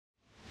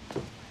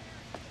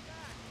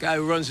Guy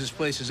who runs this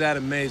place is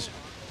Adam Mazer.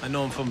 I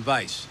know him from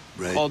Vice.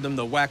 Right. Called him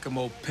the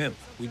whack-a-mole pimp.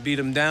 We beat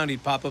him down,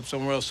 he'd pop up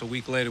somewhere else a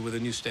week later with a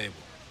new stable.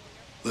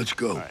 Let's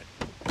go. All right.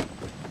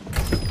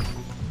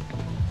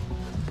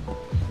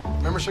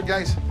 Membership,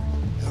 guys?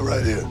 Yeah,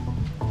 right here.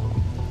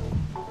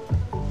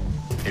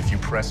 If you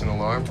press an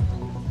alarm,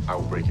 I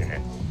will break your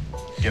hand.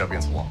 Get up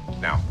against the wall.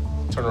 Now,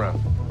 turn around.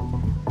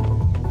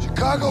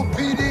 Chicago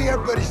P.D.,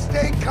 everybody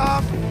stay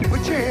calm.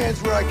 Put your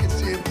hands where I can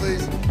see them,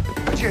 please.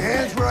 Put your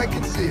hands where I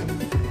can see them.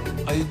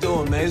 How you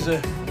doing, Mazer?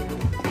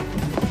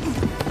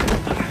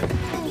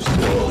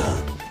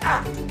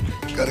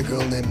 Got a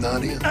girl named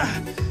Nadia?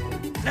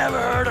 Never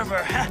heard of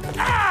her.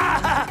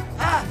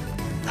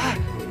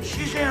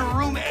 She's in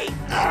room 8.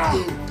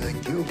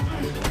 Thank you.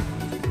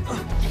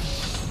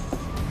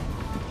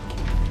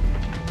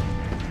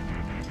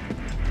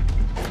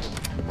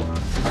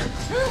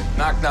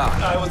 Knock, knock.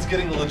 I was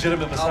getting a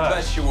legitimate massage. I'll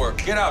bet you were.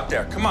 Get out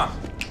there. Come on.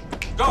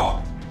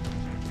 Go.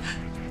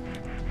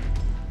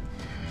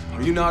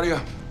 Are you Nadia?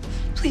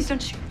 Please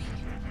don't shoot me.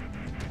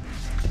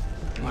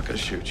 I'm not gonna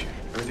shoot you.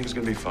 Everything's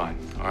gonna be fine,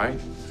 all right?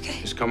 Okay.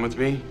 Just come with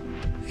me.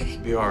 Okay.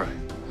 Be all right.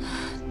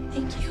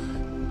 Thank you.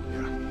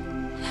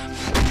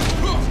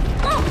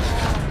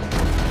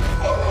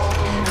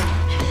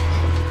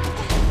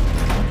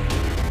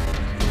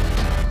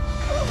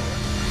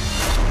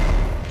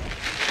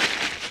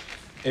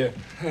 Here.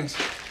 Thanks.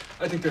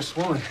 I think they're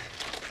swollen.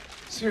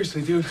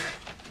 Seriously, dude.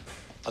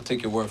 I'll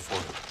take your word for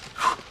it.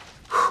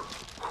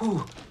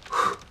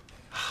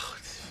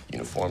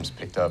 Uniforms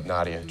picked up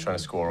Nadia, trying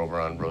to score over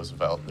on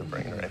Roosevelt. They're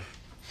bringing her in.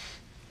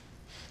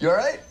 You all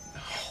right?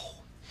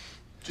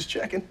 Just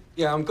checking.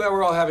 Yeah, I'm glad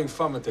we're all having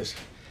fun with this.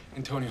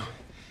 Antonio,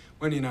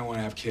 Wendy and I want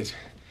to have kids.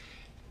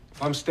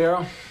 If I'm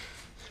sterile,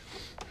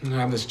 I'm gonna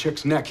have this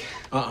chick's neck.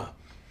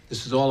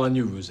 This is all on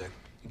you, Ruzek.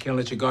 You can't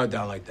let your guard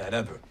down like that,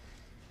 ever.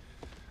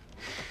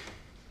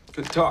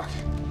 Good talk.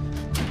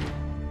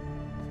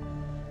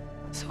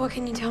 So what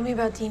can you tell me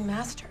about Dean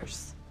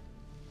Masters?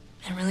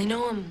 I didn't really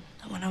know him.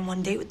 I went on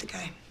one date with the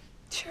guy.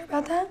 Sure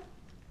about that?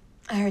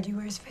 I heard you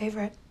were his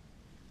favorite.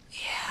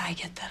 Yeah, I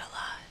get that a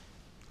lot.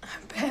 I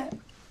bet.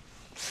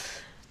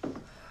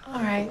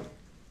 All right.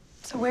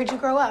 So where'd you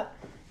grow up?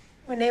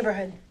 What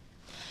neighborhood?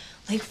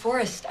 Lake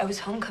Forest. I was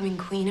homecoming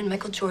queen, and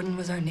Michael Jordan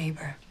was our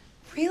neighbor.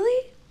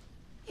 Really?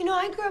 You know,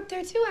 I grew up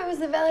there, too. I was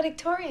the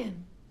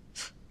valedictorian.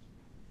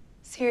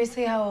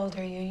 Seriously, how old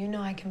are you? You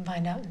know I can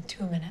find out in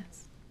 2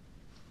 minutes.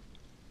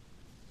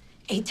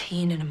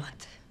 18 in a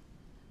month.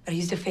 But I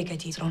used a fake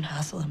ID, so don't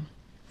hassle him.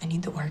 I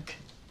need the work.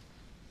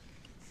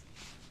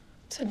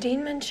 So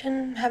Dean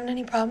mentioned having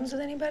any problems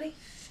with anybody?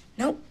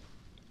 Nope.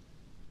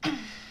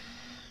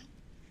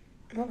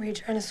 What were you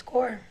trying to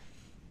score?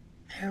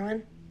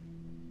 Heroin?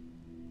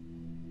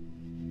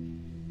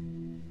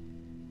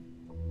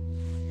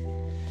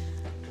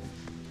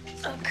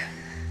 Look,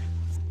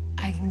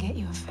 I can get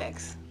you a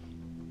fix.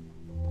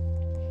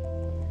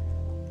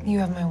 You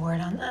have my word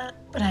on that,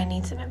 but I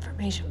need some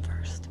information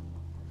first.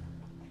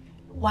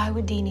 Why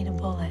would Dean need a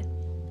bullet?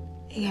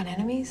 He got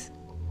enemies?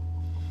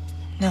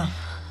 No,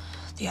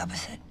 the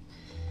opposite.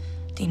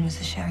 Dean was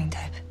the sharing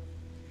type.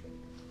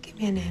 Give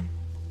me a name.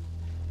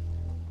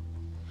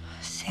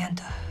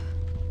 Santa.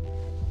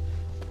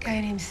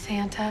 Guy named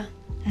Santa?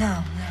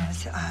 No,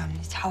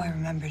 it's how I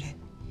remembered it.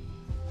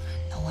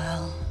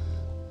 Noel.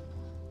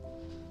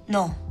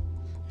 Noel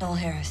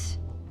Harris.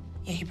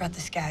 Yeah, he brought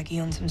the skag.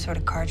 He owned some sort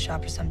of card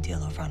shop or some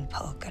deal over on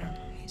Polk. I don't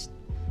know. He's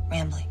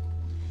rambling.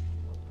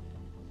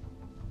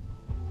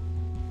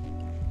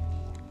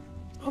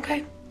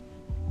 Okay.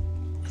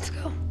 Let's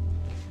go.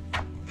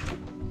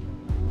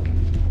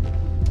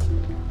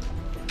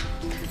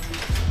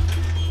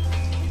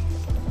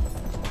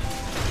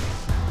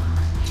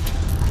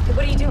 Hey,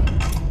 what are you doing?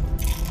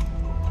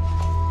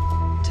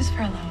 Just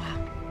for a little while.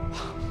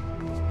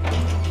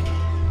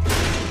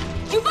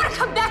 You better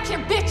come back here,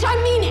 bitch!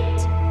 I mean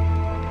it!